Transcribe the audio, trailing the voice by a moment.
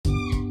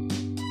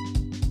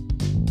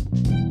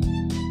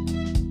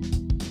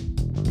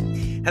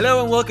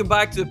Hello and welcome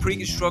back to the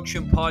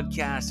Preconstruction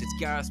Podcast. It's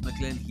Gareth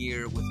McLean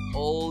here with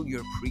all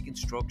your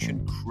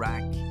pre-construction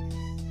crack.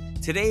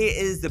 Today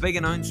is the big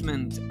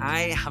announcement. I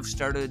have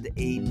started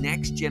a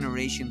next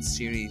generation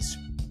series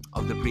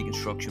of the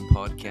Preconstruction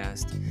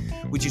Podcast,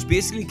 which is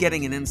basically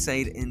getting an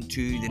insight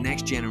into the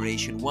next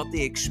generation, what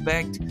they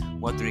expect,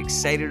 what they're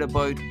excited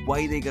about,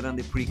 why they got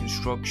into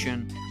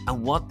pre-construction,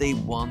 and what they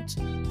want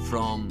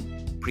from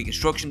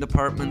pre-construction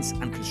departments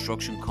and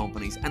construction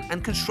companies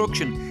and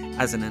construction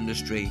as an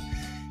industry.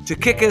 To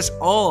kick us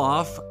all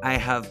off, I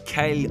have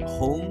Kyle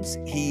Holmes.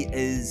 He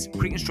is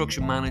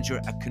pre-construction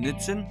manager at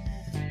Knutson.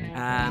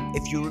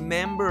 If you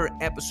remember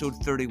episode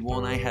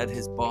 31, I had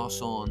his boss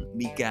on,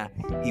 Mika.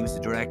 He was the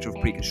director of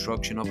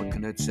pre-construction up at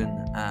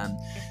Knutson.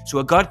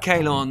 So I got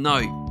Kyle on now.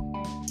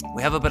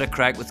 We have a bit of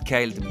crack with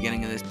Kyle at the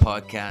beginning of this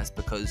podcast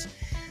because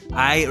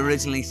I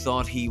originally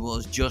thought he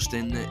was just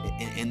in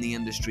the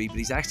industry, but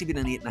he's actually been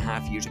in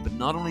 8.5 years. But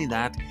not only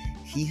that,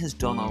 he has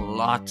done a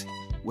lot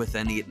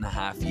within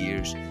 8.5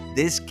 years.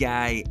 This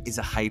guy is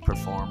a high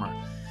performer.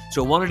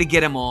 So I wanted to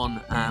get him on.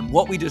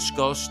 What we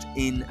discussed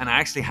and I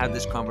actually had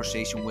this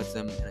conversation with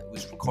him, and it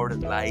was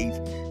recorded live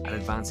at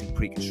Advancing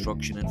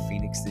Pre-Construction in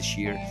Phoenix this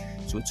year.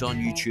 So it's on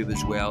YouTube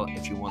as well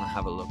if you want to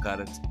have a look at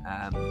it.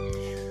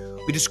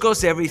 We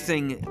discussed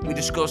everything. We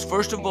discussed,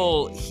 first of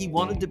all, he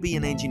wanted to be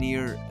an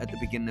engineer at the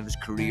beginning of his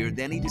career.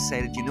 Then he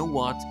decided, you know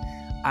what?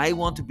 I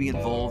want to be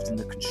involved in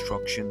the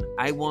construction.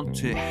 I want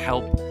to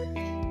help.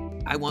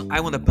 I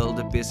want to build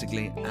it,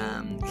 basically.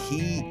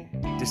 He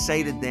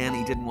decided then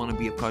he didn't want to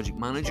be a project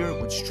manager,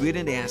 went straight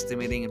into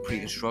estimating and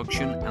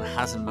pre-construction and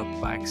hasn't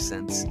looked back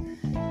since.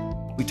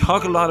 We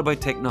talk a lot about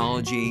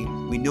technology.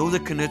 We know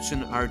that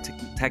Knutson are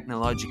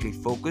technologically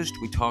focused.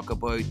 We talk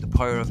about the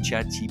power of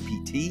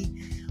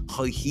ChatGPT,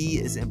 how he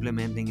is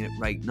implementing it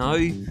right now.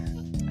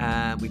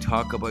 We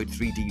talk about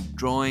 3D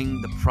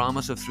drawing, the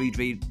promise of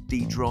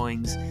 3D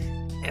drawings.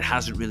 It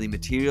hasn't really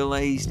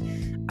materialized,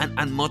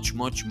 and much,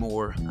 much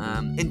more.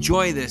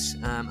 Enjoy this.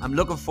 I'm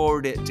looking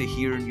forward to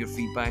hearing your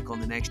feedback on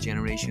the Next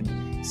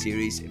Generation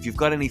series. If you've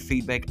got any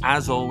feedback,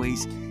 as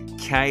always,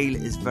 Kyle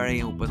is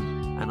very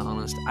open and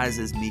honest, as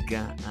is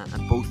Mika,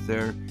 and both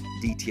their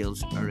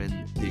details are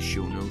in the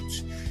show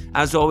notes.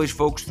 As always,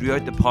 folks,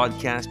 throughout the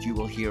podcast, you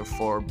will hear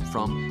from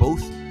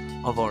both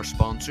of our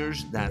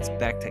sponsors. That's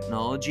Beck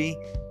Technology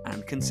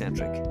and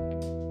Concentric.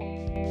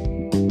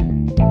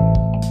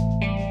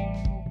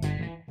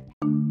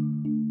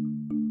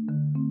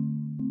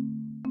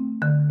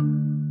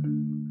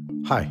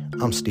 Hi,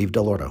 I'm Steve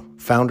Delorto,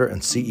 founder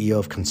and CEO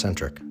of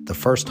Concentric, the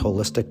first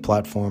holistic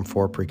platform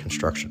for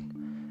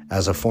pre-construction.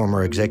 As a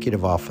former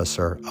executive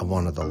officer of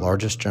one of the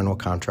largest general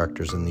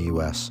contractors in the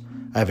U.S.,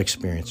 I have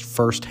experienced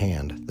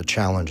firsthand the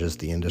challenges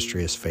the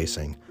industry is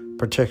facing,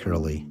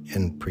 particularly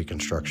in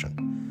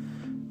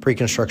pre-construction.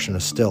 Pre-construction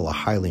is still a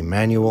highly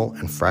manual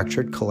and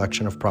fractured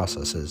collection of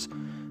processes.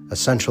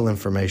 Essential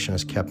information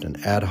is kept in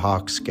ad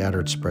hoc,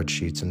 scattered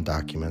spreadsheets and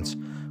documents,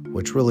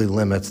 which really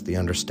limits the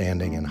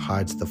understanding and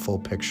hides the full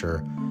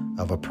picture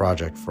of a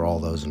project for all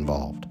those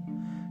involved.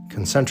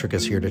 Concentric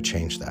is here to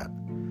change that.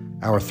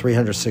 Our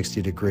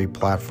 360-degree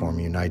platform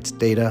unites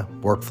data,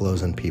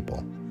 workflows, and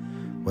people.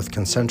 With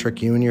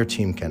Concentric, you and your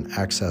team can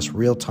access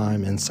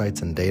real-time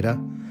insights and data,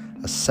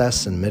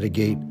 assess and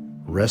mitigate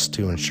risk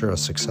to ensure a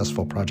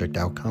successful project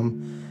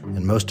outcome,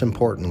 and most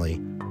importantly,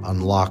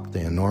 unlock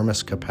the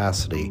enormous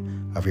capacity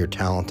of your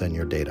talent and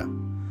your data.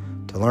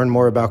 To learn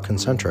more about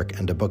Concentric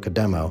and to book a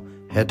demo,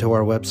 head to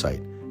our website,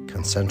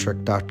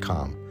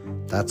 concentric.com.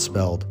 That's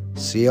spelled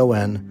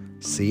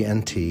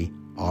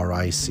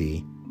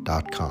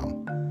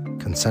CONCENTRIC.com.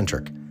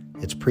 Concentric,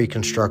 it's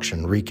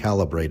pre-construction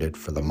recalibrated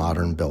for the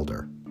modern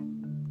builder.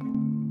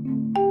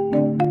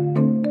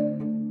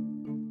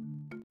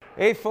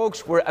 Hey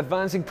folks, we're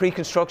Advancing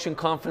Pre-Construction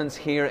Conference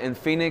here in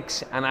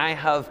Phoenix, and I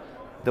have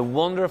the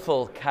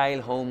wonderful Kyle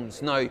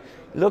Holmes. Now,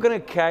 looking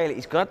at Kyle,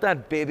 he's got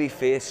that baby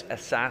face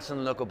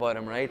assassin look about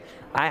him, right?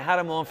 I had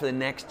him on for the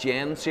Next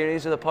Gen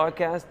series of the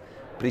podcast,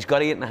 but he's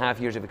got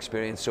 8.5 years of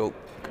experience, so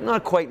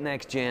not quite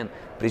Next Gen,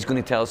 but he's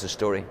going to tell us a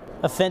story.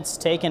 Offense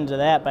taken to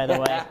that, by the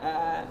way.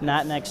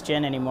 Not Next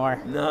Gen anymore.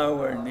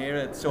 Nowhere near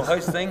it. So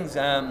how's things?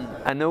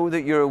 I know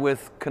that you're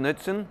with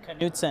Knutson.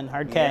 Knutson,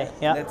 hard K,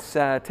 yeah. Let's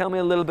tell me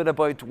a little bit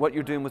about what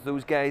you're doing with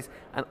those guys,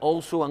 and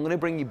also I'm going to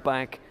bring you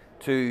back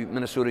to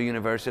Minnesota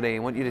University. I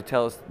want you to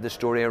tell us the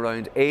story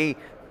around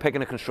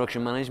picking a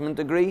construction management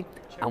degree,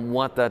 and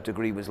what that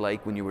degree was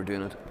like when you were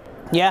doing it.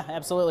 Yeah,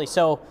 absolutely.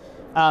 So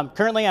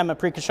currently I'm a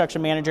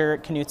pre-construction manager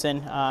at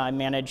Knutson. I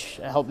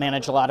help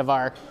manage a lot of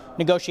our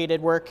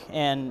negotiated work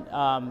and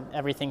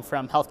everything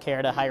from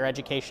healthcare to higher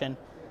education.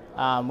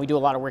 We do a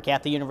lot of work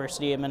at the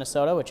University of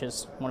Minnesota, which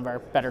is one of our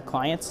better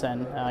clients,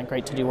 and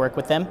great to do work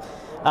with them.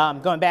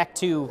 Going back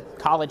to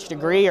college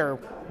degree, or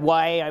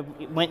why I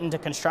went into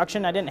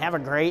construction, I didn't have a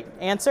great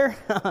answer.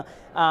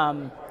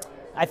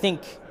 I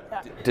think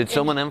Did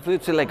someone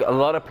influence it? Like a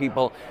lot of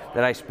people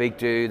that I speak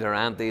to, their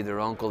auntie, their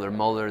uncle, their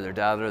mother, their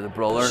dad, or their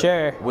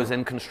brother was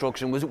in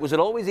construction. Was it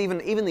always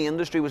even the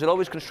industry? Was it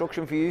always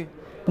construction for you?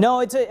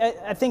 No,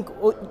 I think,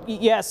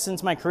 yes,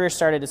 since my career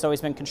started, it's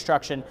always been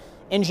construction.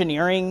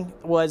 Engineering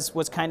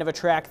was kind of a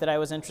track that I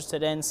was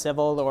interested in,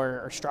 civil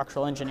or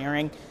structural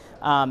engineering.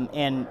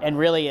 And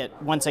really,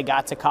 once I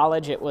got to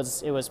college, it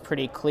was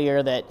pretty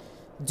clear that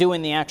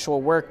doing the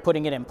actual work,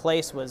 putting it in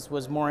place,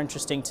 was more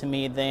interesting to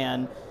me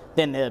than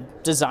the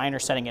design or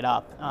setting it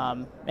up.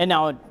 And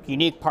now a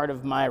unique part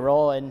of my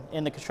role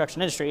in the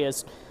construction industry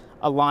is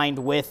aligned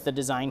with the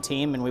design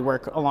team, and we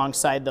work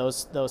alongside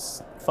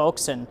those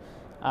folks. And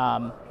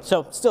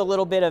so still a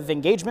little bit of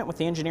engagement with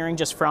the engineering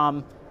just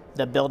from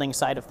the building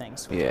side of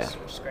things, which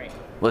is great.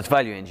 Well, it's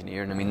value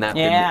engineering. I mean,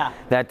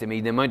 that to me,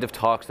 the amount of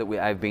talks that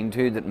I've been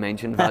to that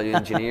mention value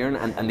engineering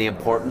and the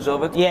importance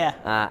of it,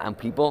 and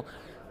people.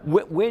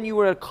 When you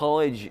were at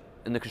college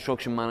in the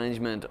construction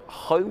management,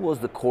 how was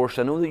the course?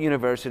 I know that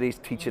universities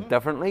teach it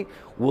differently.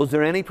 Was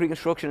there any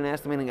pre-construction and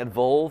estimating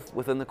involved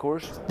within the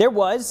course? There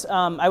was.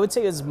 I would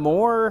say it was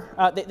more,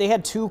 they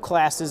had two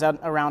classes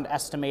around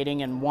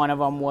estimating, and one of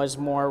them was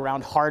more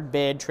around hard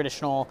bid,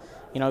 traditional,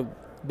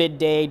 bid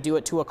day, do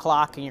it 2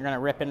 o'clock, and you're going to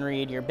rip and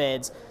read your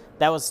bids.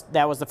 That was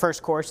the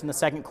first course, and the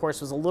second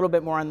course was a little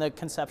bit more on the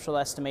conceptual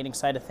estimating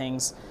side of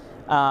things.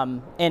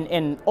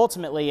 And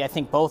ultimately, I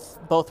think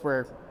both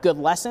were good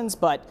lessons,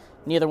 but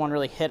neither one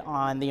really hit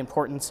on the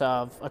importance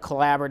of a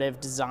collaborative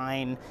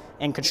design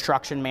and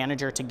construction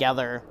manager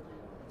together,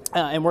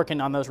 and working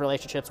on those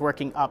relationships,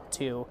 working up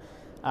to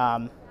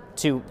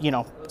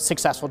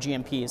successful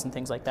GMPs and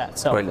things like that.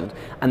 So brilliant.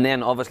 And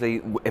then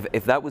obviously,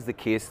 if that was the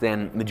case,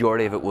 then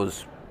majority of it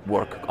was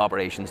work,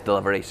 operations,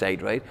 delivery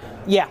side, right?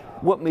 Yeah.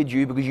 What made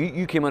you, because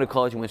you came out of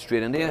college and went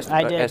straight into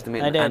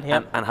estimating,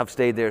 and have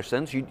stayed there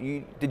since.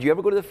 Did you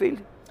ever go to the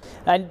field?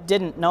 I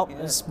didn't. Nope.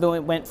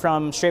 Went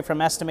straight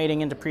from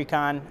estimating into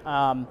pre-con,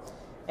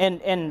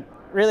 and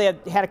really I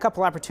had a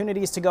couple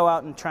opportunities to go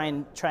out and try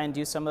and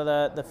do some of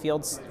the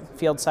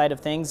field side of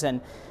things, and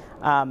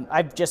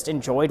I've just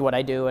enjoyed what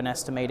I do in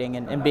estimating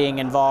and being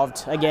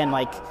involved. Again,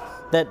 like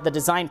the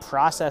design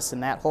process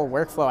and that whole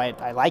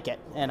workflow, I like it,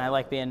 and I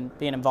like being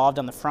involved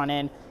on the front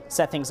end,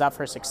 set things up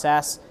for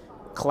success,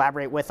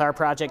 collaborate with our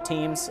project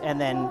teams,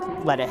 and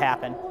then let it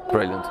happen.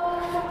 Brilliant.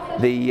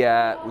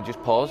 We'll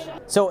just pause.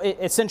 So it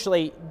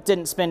essentially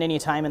didn't spend any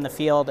time in the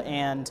field,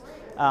 and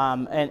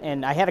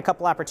I had a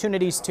couple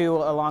opportunities too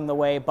along the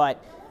way,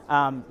 but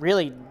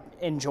really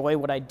enjoy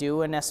what I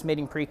do in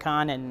estimating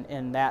pre-con,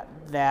 and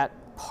that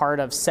part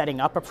of setting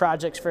up a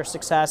project for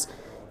success.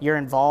 You're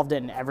involved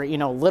in every,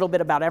 a little bit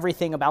about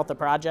everything about the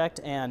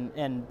project,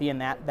 and being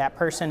that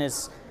person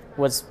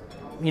was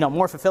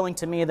more fulfilling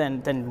to me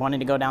than wanting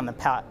to go down the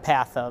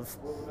path of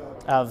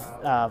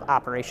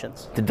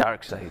operations. The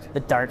dark side.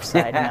 The dark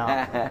side,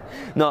 no.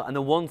 No, and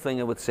the one thing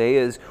I would say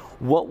is,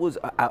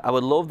 I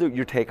would love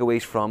your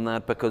takeaways from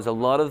that, because a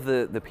lot of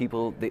the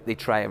people, they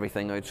try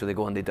everything out, so they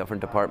go into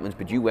different departments,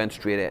 but you went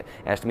straight at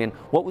estimating.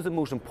 What was the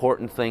most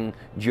important thing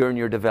during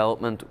your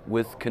development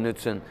with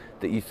Knutson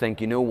that you think,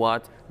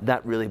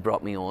 that really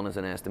brought me on as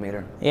an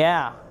estimator?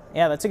 Yeah,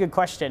 that's a good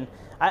question.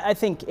 I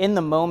think in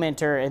the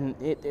moment,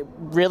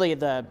 really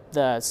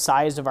the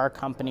size of our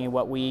company,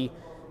 what we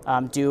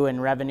do in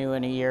revenue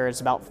in a year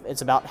is about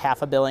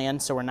 $500 million.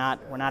 So we're not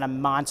a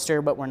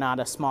monster, but we're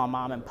not a small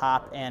mom and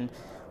pop. And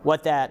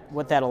what that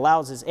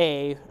allows is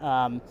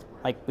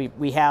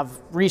we have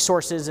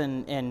resources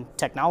and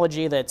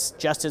technology that's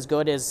just as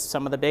good as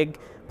some of the big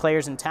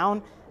players in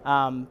town,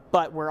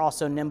 but we're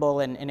also nimble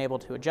and able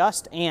to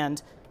adjust.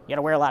 And you got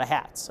to wear a lot of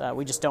hats.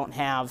 We just don't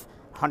have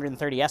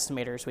 130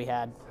 estimators. We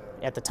had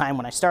at the time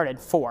when I started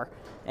 4.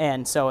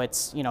 And so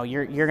it's,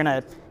 you're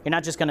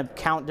not just gonna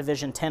count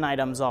Division 10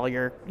 items all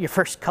your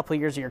first couple of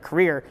years of your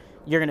career.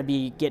 You're gonna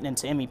be getting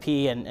into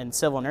MEP and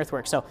civil and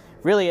earthwork. So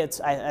really,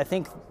 I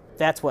think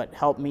that's what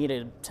helped me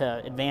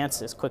to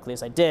advance as quickly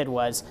as I did.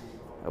 Was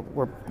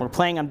we're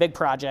playing on big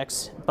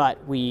projects,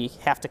 but we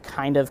have to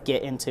kind of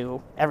get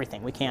into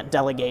everything. We can't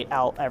delegate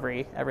out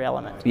every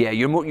element. Yeah,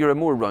 you're a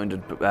more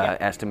rounded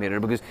estimator,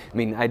 because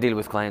I deal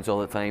with clients all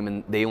the time,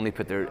 and they only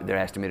put their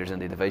estimators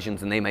into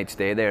divisions, and they might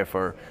stay there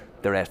for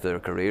the rest of their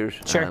careers.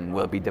 Sure.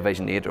 Will be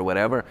Division 8 or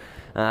whatever.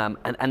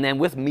 And then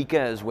with Mika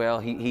as well,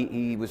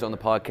 he was on the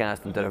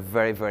podcast and did a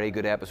very, very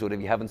good episode.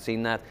 If you haven't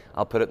seen that,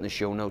 I'll put it in the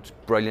show notes.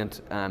 Brilliant.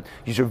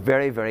 These are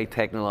very, very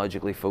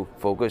technologically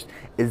focused.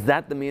 Is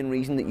that the main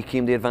reason that you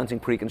came to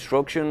Advancing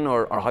Pre-Construction,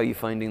 or how are you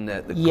finding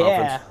the conference?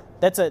 Yeah,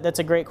 that's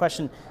a great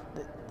question.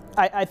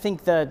 I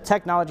think the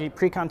technology,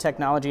 pre-con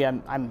technology,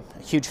 I'm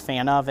a huge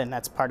fan of, and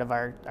that's part of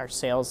our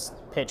sales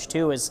pitch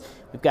too, is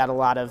we've got a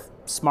lot of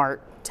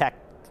smart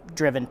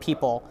tech-driven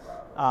people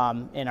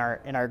in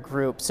our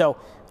group. So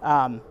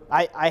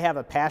I have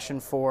a passion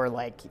for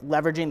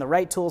leveraging the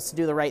right tools to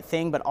do the right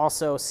thing, but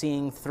also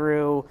seeing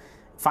through,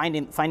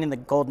 finding the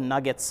golden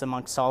nuggets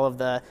amongst all of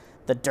the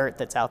dirt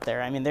that's out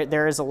there.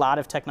 There is a lot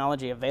of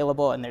technology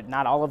available, and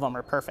not all of them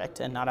are perfect,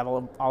 and not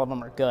all of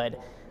them are good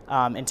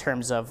in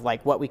terms of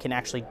what we can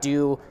actually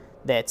do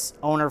that's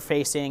owner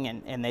facing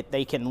and that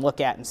they can look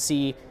at and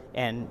see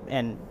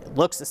and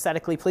looks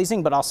aesthetically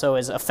pleasing, but also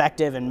is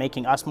effective in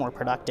making us more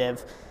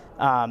productive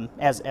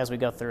as we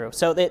go through.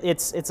 So it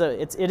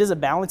is a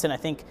balance, and I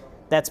think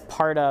that's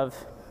part of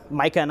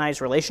Micah and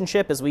I's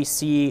relationship. Is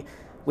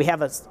we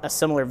have a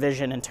similar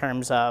vision in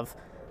terms of,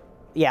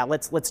 yeah,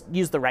 let's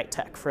use the right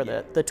tech for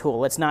the tool.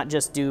 Let's not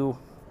just do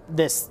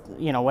this,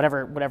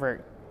 whatever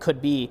it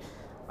could be.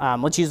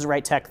 Let's use the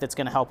right tech that's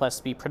going to help us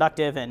be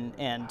productive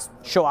and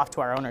show off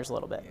to our owners a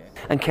little bit.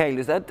 And Kyle,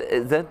 is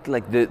that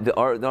like the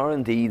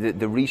R&D,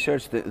 the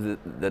research that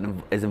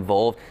is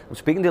involved? I'm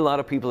speaking to a lot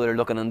of people that are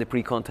looking into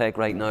pre-con tech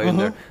right now,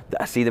 and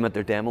I see them at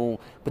their demo,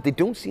 but they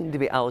don't seem to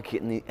be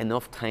allocating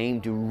enough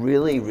time to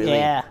really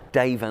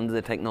dive into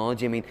the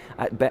technology. I mean,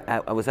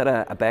 I was at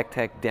a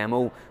BECTech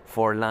demo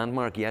for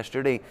Landmark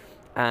yesterday,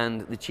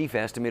 and the chief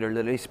estimator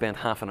literally spent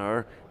half an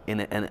hour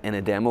in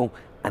a demo,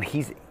 and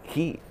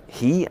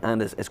he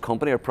and his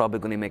company are probably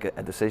going to make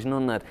a decision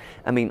on that.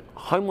 I mean,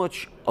 how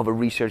much of a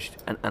research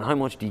and how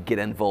much do you get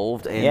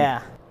involved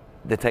in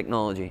the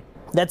technology?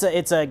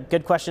 It's a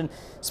good question,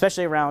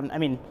 especially around, I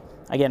mean,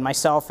 again,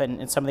 myself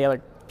and some of the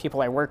other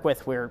people I work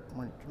with, we're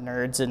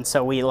nerds, and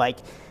so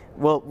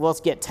we'll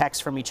get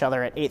texts from each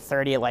other at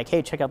 8:30 like,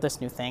 hey, check out this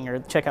new thing, or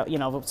check out,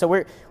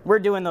 so we're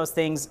doing those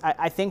things.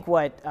 I think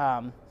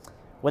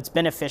what's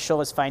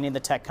beneficial is finding the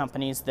tech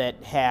companies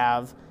that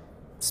have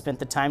spent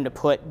the time to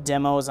put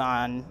demos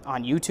on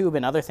YouTube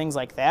and other things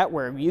like that,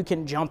 where you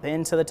can jump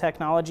into the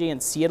technology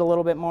and see it a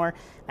little bit more.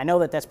 I know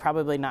that that's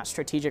probably not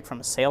strategic from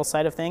a sales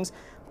side of things,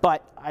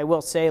 but I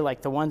will say,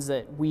 like, the ones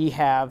that we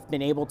have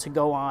been able to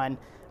go on,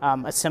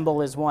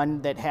 Assemble is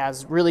one that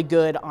has really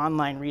good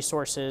online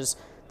resources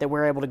that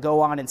we're able to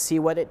go on and see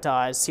what it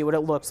does, see what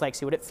it looks like,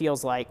 see what it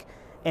feels like,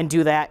 and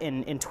do that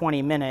in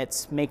 20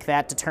 minutes, make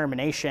that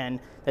determination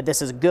that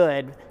this is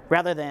good,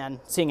 rather than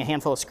seeing a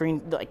handful of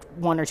like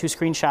 1 or 2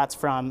 screenshots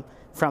from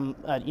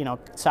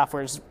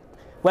software's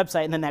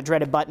website, and then that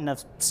dreaded button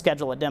of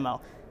schedule a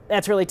demo.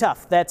 That's really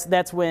tough.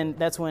 That's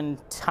when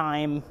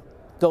time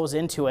goes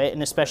into it,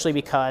 and especially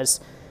because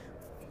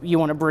you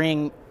want to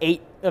bring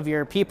 8 of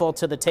your people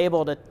to the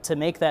table to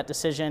make that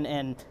decision,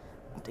 and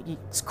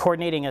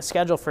coordinating a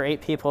schedule for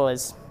 8 people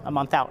is a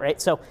month out, right?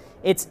 So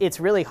it's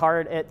really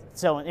hard.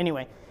 So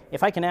anyway,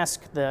 if I can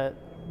ask the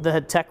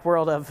tech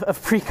world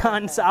of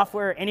pre-con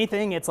software,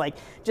 anything, it's like,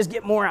 just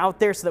get more out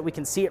there so that we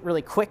can see it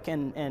really quick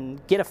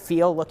and get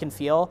a look and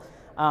feel.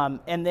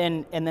 And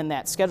then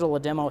that schedule a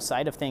demo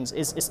side of things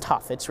is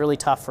tough. It's really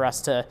tough for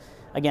us to,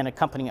 again, a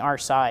company our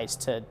size,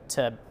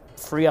 to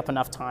free up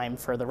enough time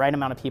for the right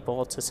amount of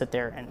people to sit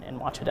there and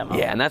watch a demo.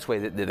 Yeah, and that's why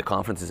the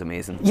conference is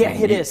amazing. Yeah,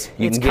 it is.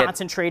 It's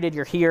concentrated.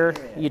 You're here.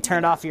 You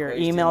turned off your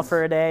email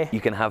for a day.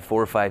 You can have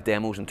 4 or 5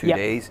 demos in 2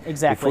 days.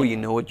 Exactly. Before you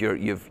know it,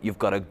 you've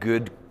got a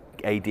good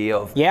idea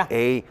of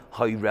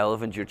how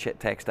relevant your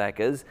tech stack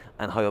is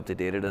and how up to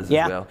date it is as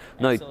well.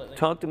 Now, absolutely.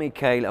 Talk to me,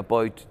 Kyle,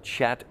 about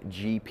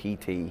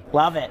ChatGPT.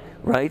 Love it.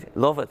 Right,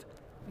 love it.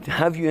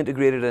 Have you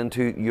integrated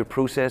into your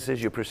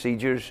processes, your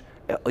procedures,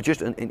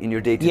 just in your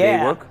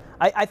day-to-day work?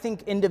 I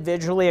think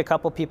individually a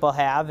couple people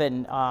have,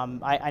 and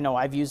I know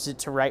I've used it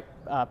to write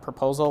a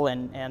proposal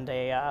and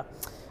a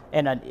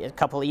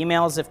couple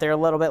emails if they're a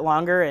little bit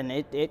longer, and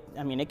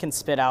it can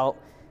spit out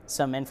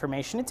some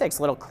information. It takes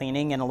a little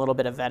cleaning and a little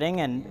bit of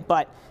vetting,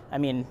 but I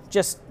mean,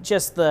 just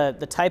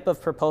the type of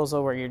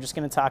proposal where you're just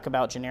going to talk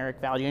about generic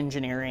value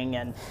engineering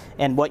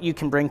and what you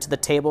can bring to the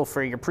table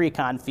for your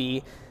pre-con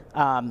fee.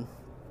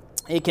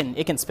 It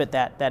can spit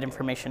that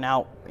information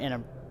out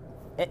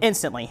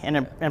instantly in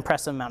an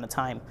impressive amount of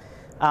time.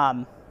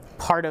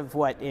 Part of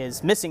what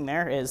is missing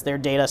there is their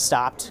data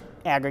stopped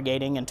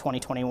aggregating in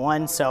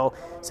 2021, so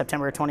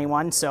September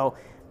 21. So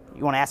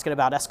you want to ask it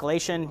about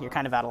escalation, you're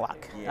kind of out of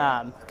luck,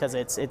 because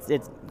it's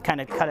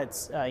kind of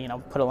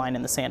put a line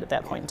in the sand at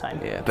that point in time.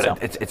 Yeah,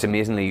 but it's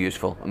amazingly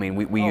useful. I mean,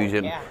 we use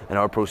it in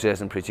our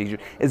process and procedure.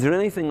 Is there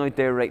anything out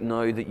there right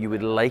now that you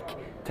would like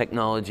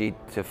technology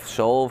to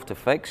solve, to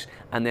fix?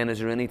 And then is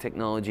there any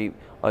technology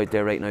out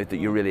there right now that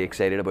you're really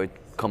excited about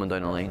coming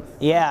down the line?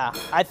 Yeah,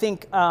 I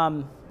think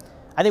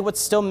what's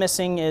still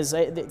missing is,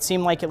 it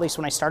seemed like, at least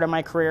when I started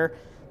my career,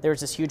 there was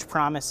this huge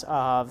promise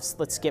of,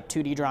 let's skip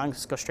 2D drawings,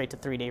 let's go straight to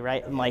 3D,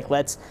 right? And like,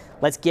 let's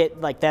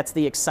get, like, that's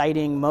the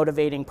exciting,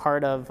 motivating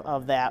part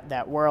of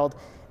that world.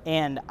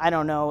 And I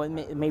don't know,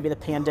 maybe the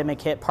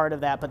pandemic hit part of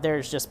that, but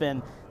there's just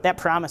been, that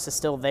promise is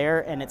still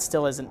there, and it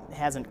still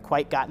hasn't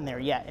quite gotten there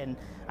yet. And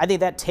I think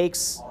that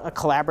takes a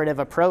collaborative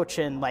approach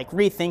and, like,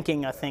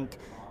 rethinking, I think,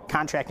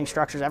 contracting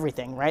structures,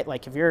 everything, right?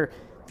 Like, if you're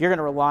going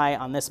to rely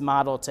on this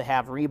model to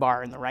have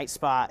rebar in the right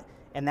spot,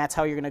 and that's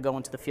how you're going to go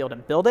into the field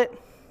and build it,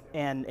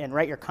 and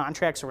write your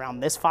contracts around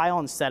this file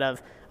instead of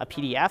a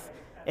PDF,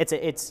 it's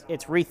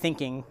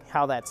rethinking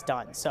how that's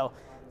done. So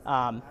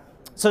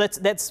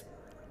that's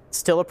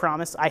still a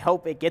promise. I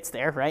hope it gets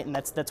there, right? And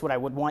that's what I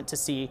would want to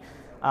see.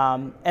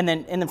 And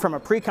then from a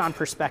pre-con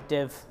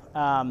perspective,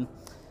 a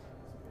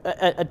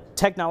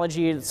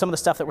technology, some of the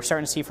stuff that we're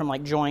starting to see from,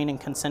 like, Join and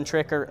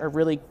Concentric are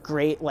really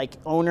great, like,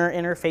 owner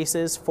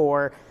interfaces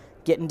for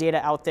getting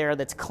data out there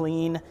that's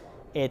clean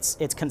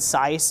It's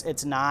concise.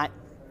 It's not,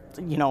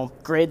 you know,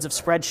 grids of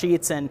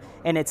spreadsheets,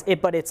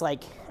 but it's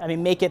like, I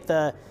mean, make it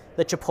the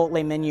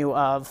Chipotle menu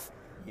of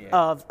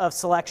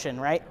selection,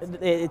 right?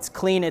 It's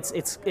clean.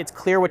 It's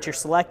clear what you're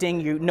selecting.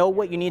 You know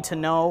what you need to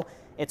know.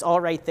 It's all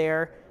right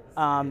there.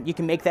 You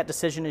can make that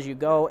decision as you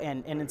go,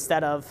 and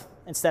instead of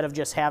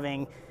just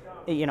having,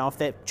 you know, if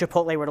the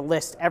Chipotle were to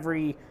list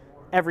every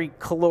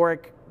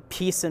caloric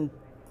piece and,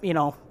 you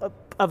know,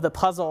 of the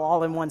puzzle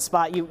all in one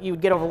spot, you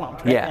would get overwhelmed.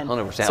 Right? Yeah,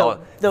 100%. So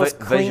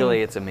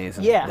visually, it's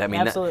amazing. Yeah, I mean,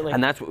 absolutely.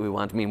 And that's what we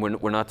want. I mean,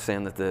 we're not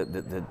saying that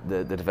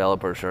the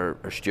developers are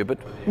stupid.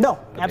 No,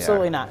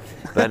 absolutely not.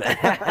 But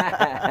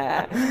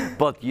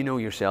but you know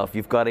yourself,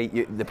 you've got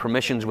the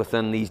permissions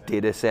within these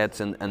data sets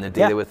and the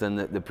data within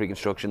the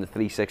pre-construction, the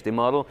 360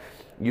 model.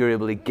 You're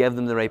able to give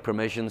them the right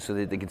permissions so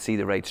that they can see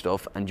the right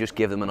stuff, and just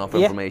give them enough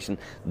information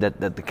that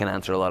they can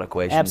answer a lot of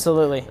questions.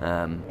 Absolutely.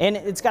 And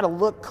it's got to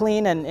look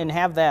clean and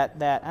have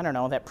that I don't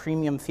know, that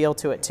premium feel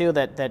to it too,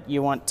 that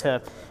you want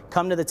to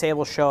come to the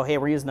table, show, hey,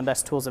 we're using the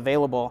best tools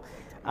available.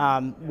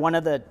 One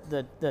of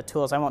the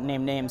tools, I won't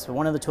name names, but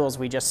one of the tools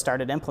we just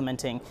started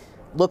implementing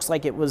looks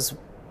like it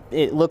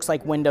looks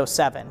like Windows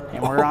 7,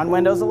 and we're on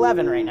Windows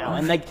 11 right now.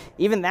 And like,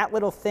 even that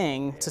little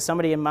thing, to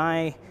somebody in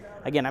my,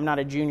 again, I'm not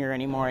a junior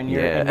anymore in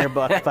your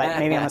book, but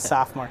maybe I'm a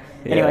sophomore.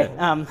 Anyway,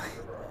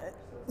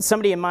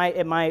 somebody in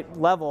my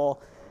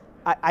level,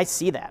 I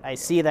see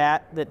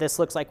that this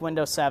looks like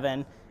Windows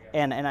 7,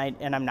 and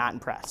I'm not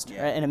impressed. Right?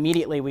 And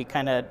immediately we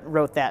kind of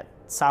wrote that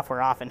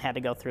software off and had to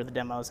go through the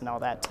demos and all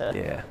that.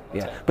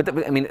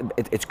 But I mean,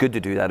 it's good to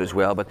do that as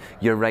well. But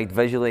you're right,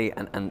 visually,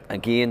 and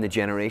again, the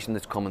generation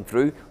that's coming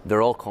through,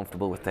 they're all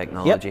comfortable with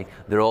technology. Yep.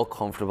 They're all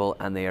comfortable,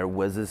 and they are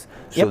whizzes.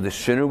 So the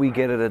sooner we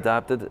get it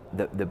adapted,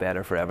 the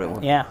better for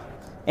everyone. Yeah,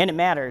 and it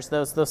matters.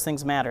 Those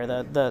things matter.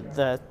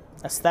 The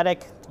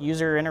aesthetic,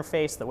 user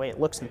interface, the way it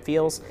looks and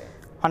feels,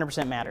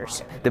 100%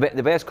 matters. The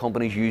best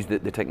companies use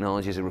the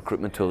technology as a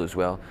recruitment tool as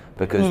well,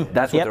 because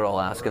that's what they're all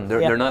asking.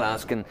 They're not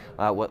asking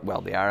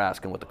they are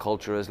asking what the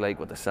culture is like,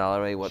 what the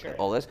salary,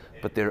 all this,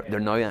 but they're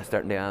now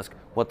starting to ask,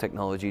 what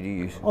technology do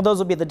you use? Well, those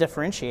will be the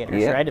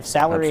differentiators, right? If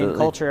salary and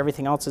culture,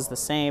 everything else is the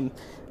same,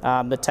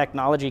 the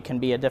technology can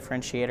be a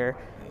differentiator.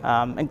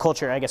 And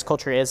culture, I guess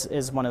culture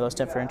is one of those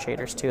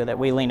differentiators too that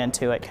we lean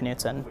into at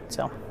Knutson.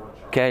 So,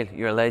 Kyle,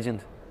 you're a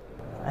legend.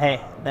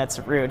 Hey, that's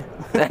rude.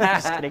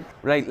 Just kidding.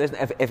 Right, listen,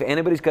 if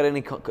anybody's got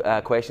any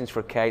questions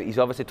for Kyle, he's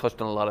obviously touched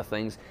on a lot of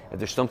things. If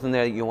there's something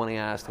there that you want to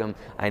ask him,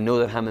 I know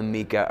that him and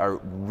Mika are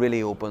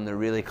really open, they're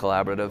really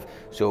collaborative,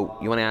 so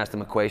you want to ask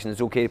them a question, it's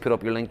okay to put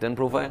up your LinkedIn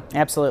profile?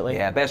 Absolutely.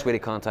 Yeah, best way to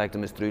contact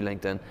them is through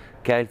LinkedIn.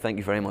 Kyle, thank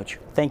you very much.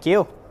 Thank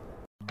you.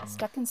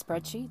 Stuck in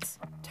spreadsheets?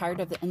 Tired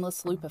of the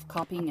endless loop of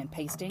copying and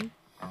pasting?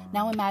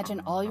 Now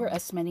imagine all your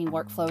estimating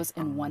workflows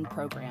in one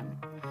program.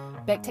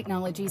 Beck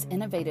Technologies'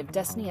 innovative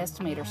Destiny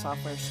Estimator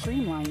software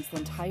streamlines the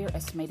entire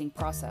estimating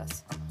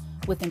process.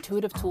 With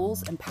intuitive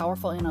tools and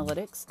powerful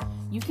analytics,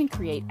 you can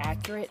create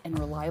accurate and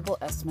reliable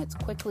estimates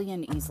quickly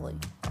and easily.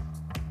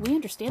 We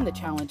understand the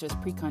challenges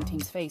pre-con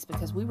teams face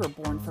because we were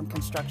born from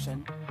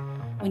construction.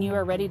 When you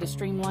are ready to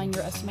streamline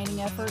your estimating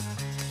effort,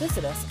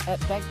 visit us at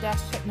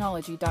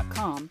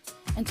beck-technology.com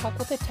and talk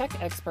with a tech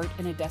expert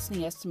in a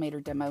Destiny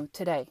Estimator demo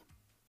today.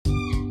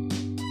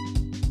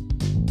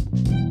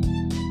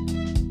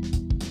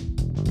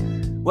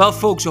 Well,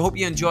 folks, I hope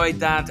you enjoyed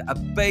that. A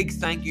big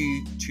thank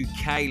you to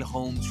Kyle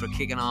Holmes for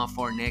kicking off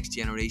our Next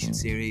Generation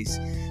series.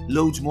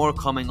 Loads more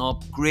coming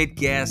up. Great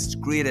guests,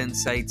 great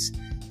insights.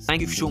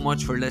 Thank you so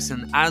much for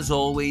listening. As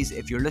always,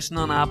 if you're listening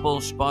on Apple,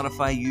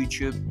 Spotify,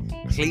 YouTube,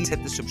 please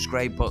hit the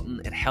subscribe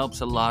button. It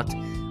helps a lot.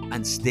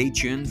 And stay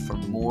tuned for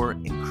more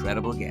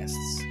incredible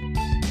guests.